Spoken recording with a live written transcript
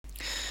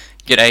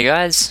G'day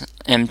guys,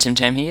 Tim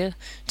Tam here.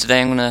 Today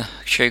I'm going to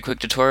show you a quick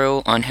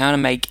tutorial on how to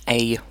make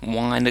a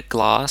wine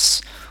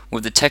glass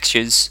with the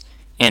textures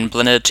in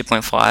Blender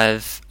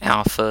 2.5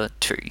 Alpha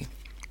 2.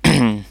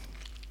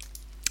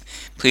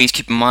 Please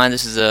keep in mind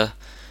this is a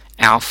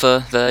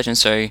alpha version,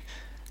 so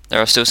there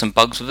are still some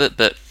bugs with it,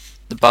 but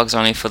the bugs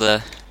are only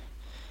they're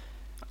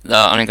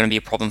only going to be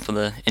a problem for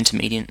the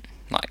intermediate,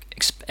 like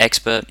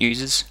expert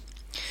users.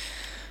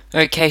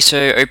 Okay,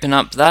 so open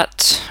up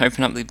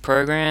the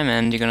program,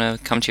 and you're going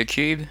to come to your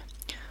cube.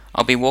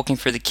 I'll be walking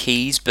through the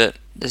keys, but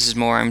this is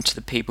more aimed to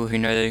the people who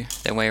know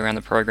their way around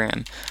the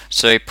program.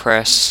 So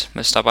let's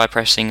start by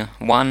pressing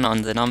 1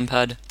 on the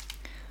numpad,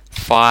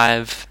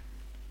 5,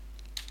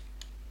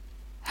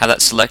 have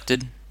that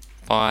selected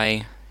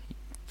by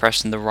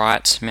pressing the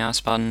right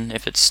mouse button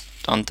if it's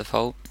on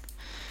default,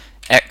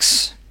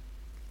 X,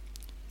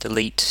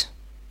 delete,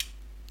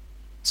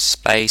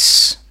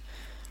 space,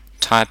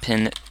 type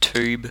in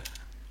tube,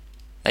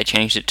 they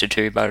changed it to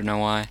tube, I don't know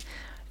why,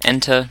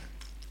 enter.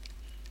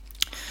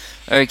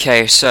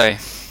 Okay, so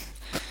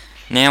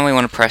now we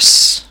want to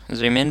press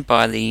zoom in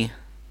by the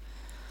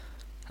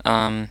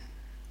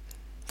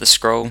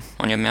scroll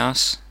on your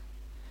mouse.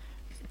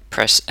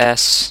 Press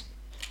S,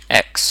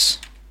 X,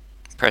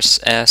 press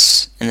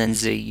S, and then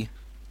Z.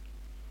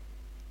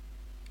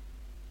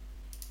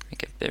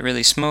 Make it a bit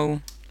really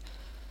small.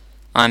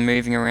 I'm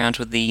moving around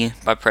with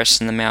by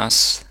pressing the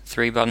mouse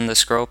 3 button,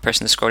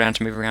 pressing the scroll down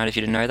to move around. If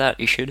you didn't know that,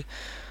 you should.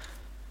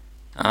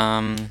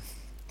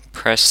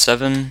 Press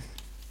 7,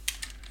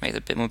 make it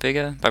a bit more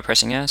bigger by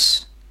pressing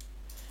S.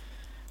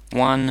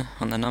 1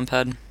 on the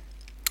numpad.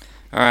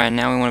 Alright,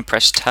 now we want to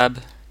press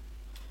tab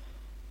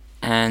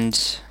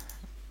and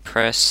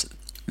press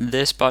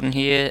this button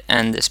here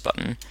and this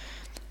button.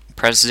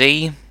 Press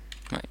Z,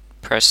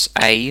 press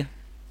A,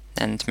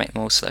 and to make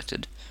them all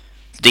selected.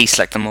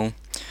 Deselect them all.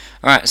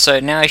 Alright,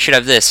 so now you should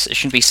have this. It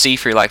shouldn't be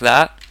see-through like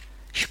that.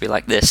 It should be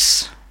like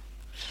this.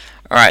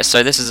 Alright,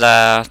 so this is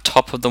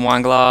top of the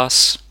wine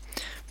glass.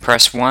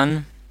 Press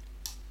 1.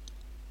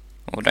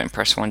 Or don't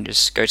press 1,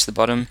 just go to the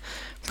bottom.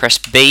 Press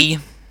B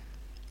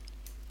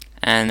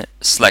and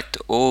select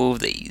all of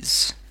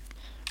these.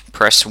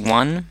 Press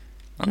 1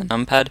 on the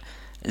numpad,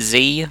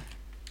 Z,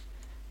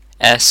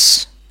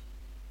 S,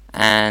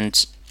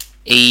 and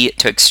E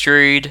to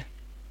extrude,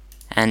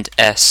 and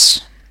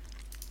S.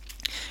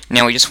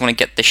 Now we just want to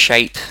get the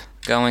shape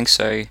going,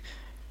 so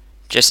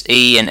just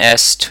E and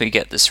S to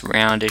get this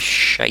roundish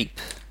shape.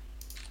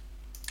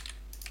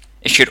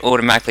 It should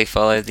automatically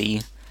follow I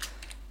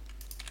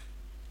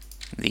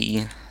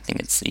think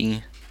it's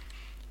the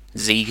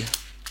Z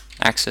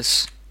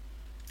axis.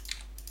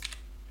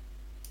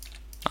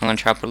 I'm going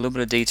to try to put a little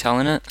bit of detail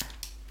in it.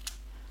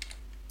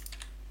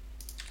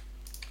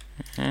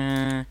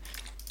 A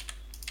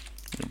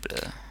little bit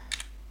of...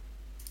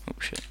 oh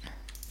shit.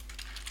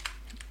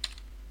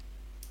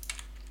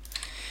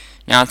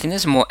 Now I think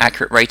there's a more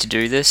accurate way to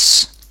do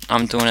this.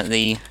 I'm doing it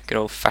the good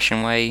old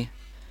fashioned way.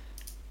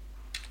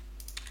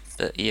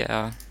 But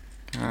yeah.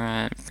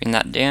 Alright, bring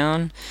that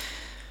down.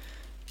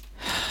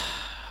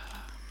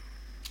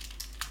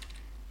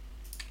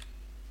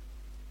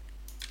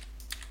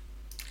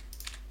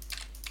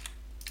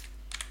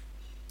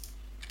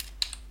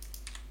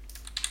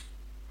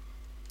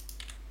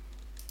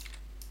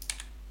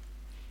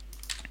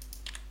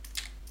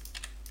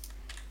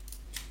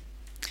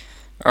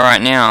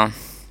 Alright, now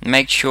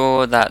make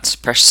sure that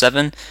press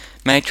 7.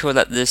 Make sure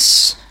that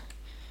this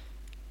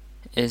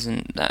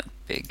isn't that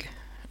big.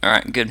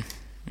 Alright, good.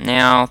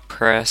 Now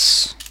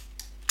press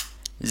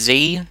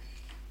Z,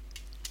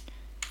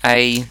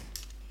 A,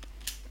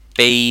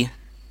 B,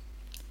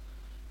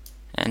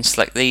 and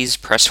select these.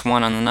 Press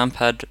 1 on the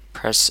numpad.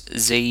 Press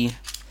Z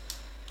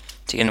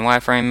to get in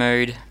wireframe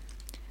mode.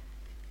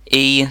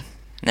 E, and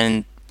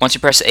then once you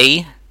press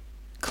E,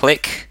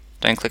 click.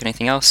 Don't click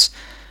anything else.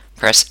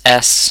 Press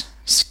S.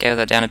 Scale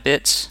that down a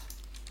bit.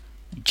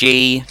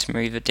 G to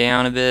move it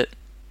down a bit.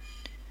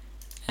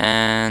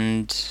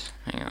 And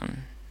hang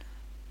on.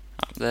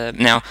 Up there.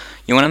 Now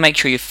you want to make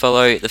sure you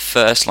follow the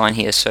first line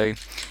here. So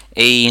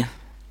E.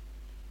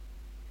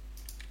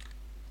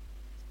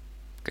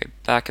 Go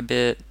back a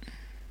bit.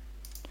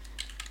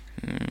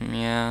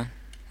 Yeah.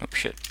 Oh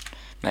shit.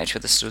 Make sure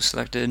this is still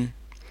selected.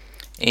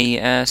 E,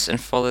 S, and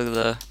follow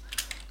the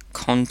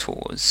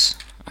contours.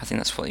 I think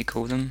that's what you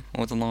call them.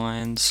 Or the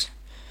lines.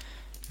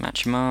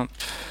 Match them up,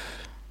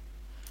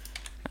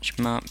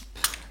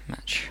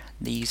 match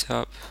these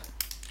up,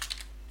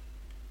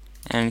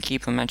 and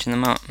keep on matching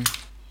them up.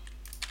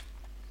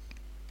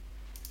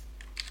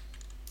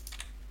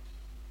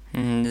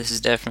 And this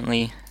is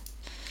definitely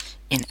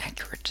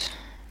inaccurate,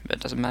 but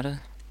it doesn't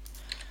matter.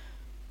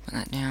 Put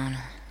that down.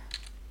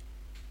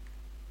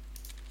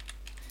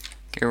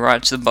 Go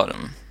right to the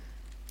bottom.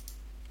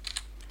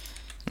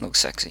 It looks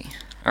sexy.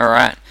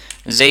 Alright,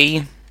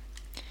 Z.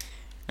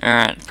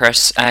 Alright,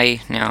 press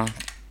A. Now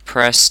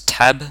press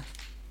tab,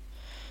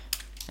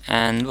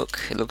 and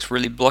look, it looks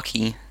really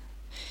blocky.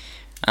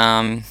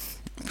 Press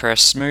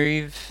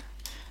smooth,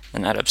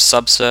 then add up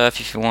subsurf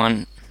if you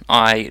want.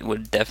 I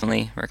would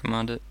definitely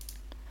recommend it.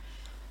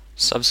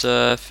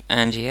 subsurf,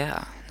 and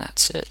yeah,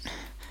 that's it.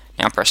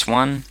 Now press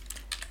 1,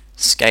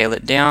 scale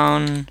it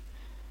down,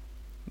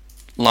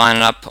 line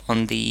it up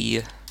on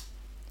the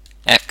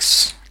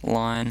X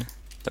line,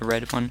 the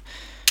red one.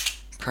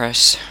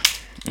 Press.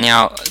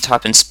 Now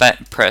type in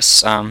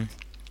press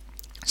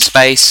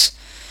space.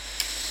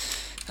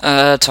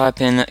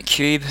 Type in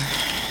cube.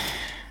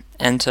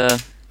 Enter.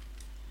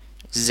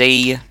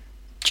 Z,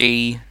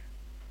 G,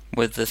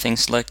 with the thing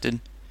selected.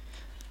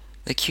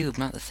 The cube,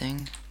 not the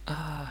thing.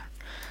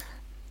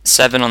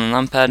 7 on the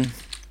numpad.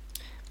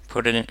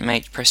 Put it in.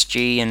 Press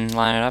G and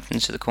line it up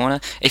into the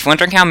corner. If you're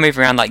wondering how I move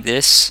around like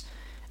this,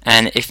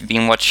 and if you've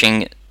been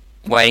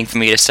waiting for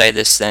me to say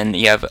this, then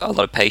you have a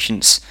lot of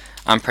patience.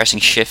 I'm pressing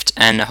Shift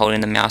and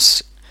holding the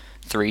mouse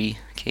 3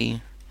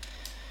 key.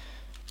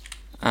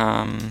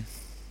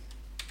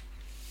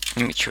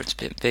 Make sure it's a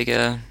bit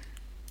bigger.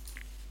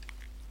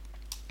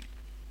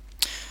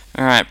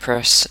 Alright,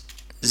 press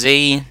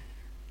Z,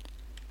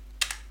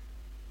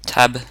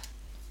 Tab,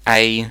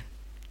 A,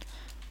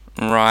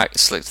 right,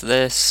 select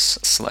this,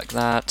 select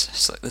that,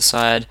 select the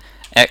side,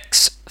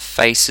 X,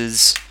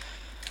 faces,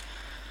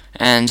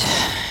 and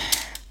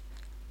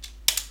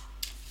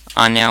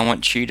I now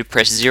want you to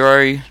press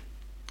 0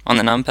 on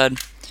the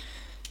numpad,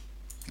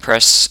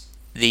 press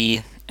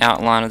the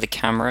outline of the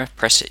camera,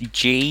 press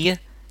G,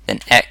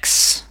 then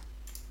X,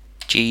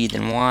 G,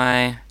 then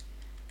Y,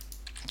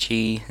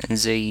 G, then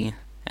Z,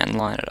 and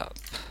line it up.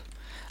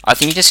 I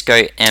think you just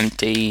go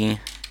empty.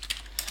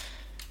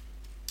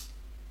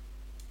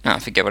 No, I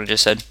forget what I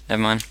just said.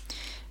 Never mind.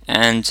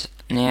 And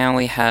now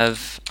we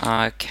have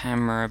our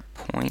camera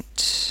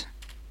point.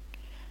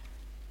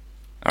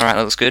 Alright,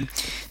 that looks good.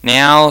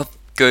 Now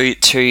want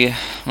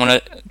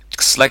to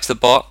select the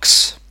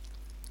box.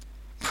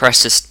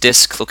 Press this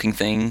disc looking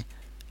thing.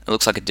 It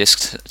looks like a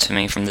disc to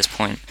me from this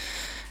point.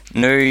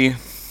 New.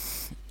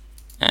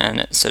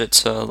 And set it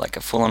to like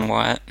a full on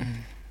white.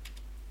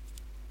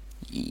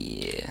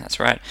 Yeah, that's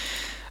right.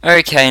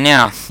 Okay,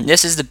 now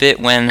this is the bit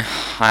when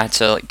I had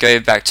to go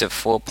back to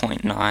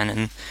 4.9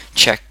 and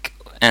check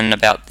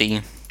about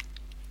the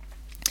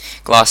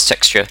glass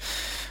texture.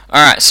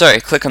 Alright, so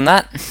click on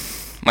that.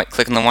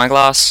 Click on the wine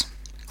glass.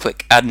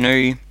 Click Add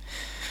New.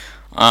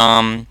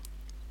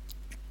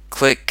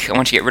 Click. I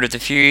want you to get rid of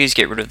diffuse.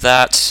 Get rid of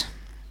that.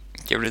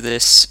 Get rid of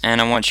this,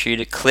 and I want you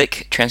to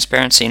click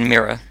Transparency and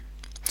Mirror.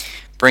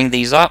 Bring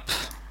these up.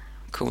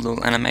 Cool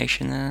little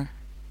animation there.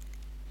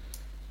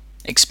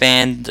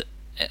 Expand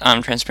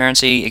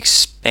transparency,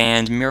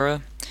 expand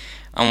mirror.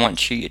 I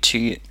want you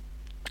to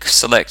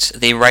select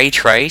the ray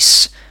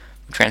trace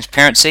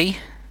transparency.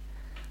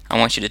 I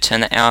want you to turn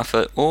the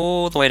alpha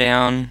all the way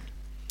down.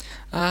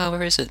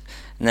 Where is it?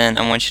 And then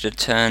I want you to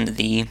turn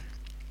the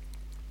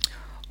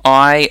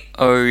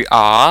IOR,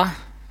 I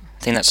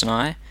think that's an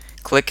I,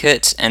 click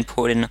it and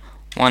put in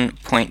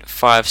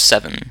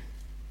 1.57.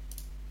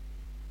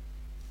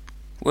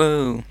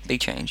 Whoa,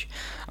 big change.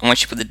 I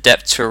want you to put the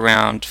depth to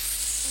around 4.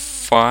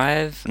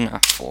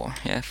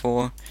 Yeah,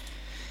 4.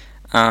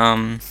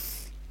 And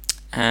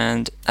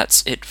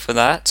that's it for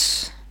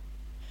that.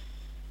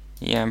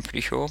 Yeah, I'm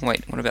pretty sure.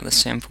 Wait, what about the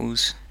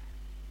samples?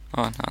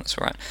 Oh, no, that's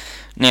alright.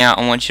 Now,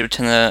 I want you to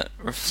turn the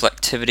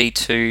reflectivity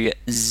to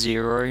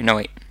 0. No,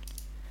 wait.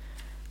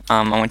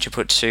 I want you to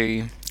put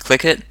to,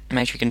 click it,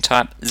 make sure you can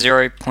type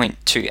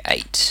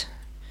 0.28.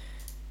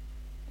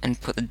 And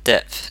put the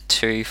depth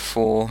to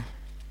 4.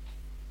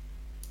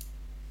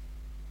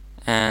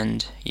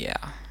 And, yeah.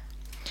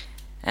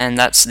 And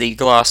that's the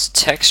glass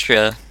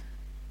texture.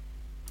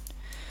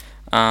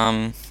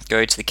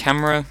 Go to the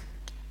camera,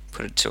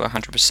 put it to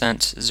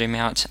 100%, zoom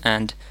out,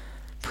 and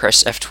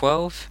press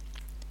F12.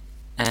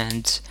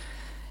 And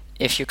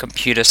if your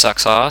computer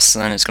sucks ass,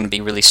 then it's going to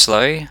be really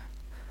slow.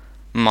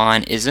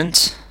 Mine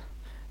isn't,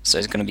 so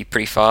it's going to be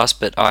pretty fast,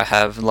 but I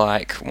have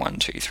like 1,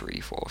 2, 3,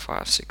 4,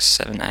 5, 6,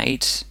 7,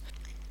 8.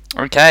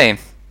 Okay,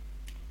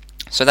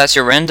 so that's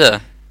your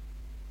render.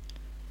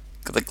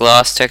 Got the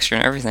glass texture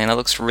and everything. That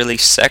looks really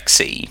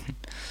sexy.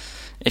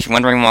 If you're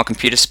wondering what my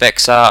computer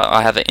specs are,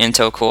 I have an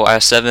Intel Core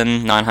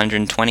i7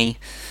 920,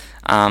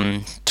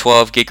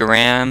 12 gig of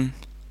RAM.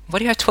 What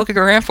do you have 12 gig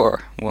of RAM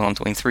for? Well, I'm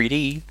doing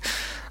 3D.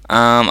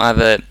 I have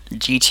a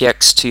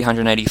GTX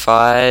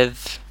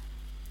 285,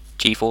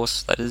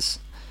 GeForce that is,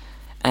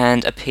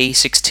 and a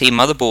P6T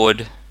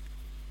motherboard.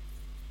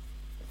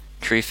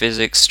 True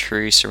physics,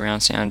 true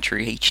surround sound,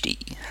 true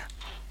HD.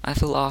 I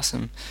feel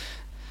awesome.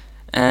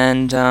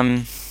 And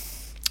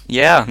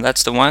yeah,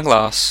 that's the wine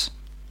glass.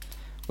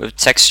 With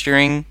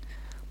texturing,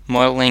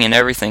 modeling, and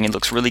everything, it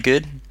looks really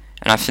good.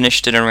 And I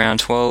finished it in around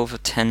 12 or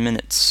 10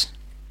 minutes.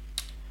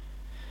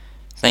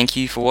 Thank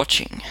you for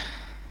watching.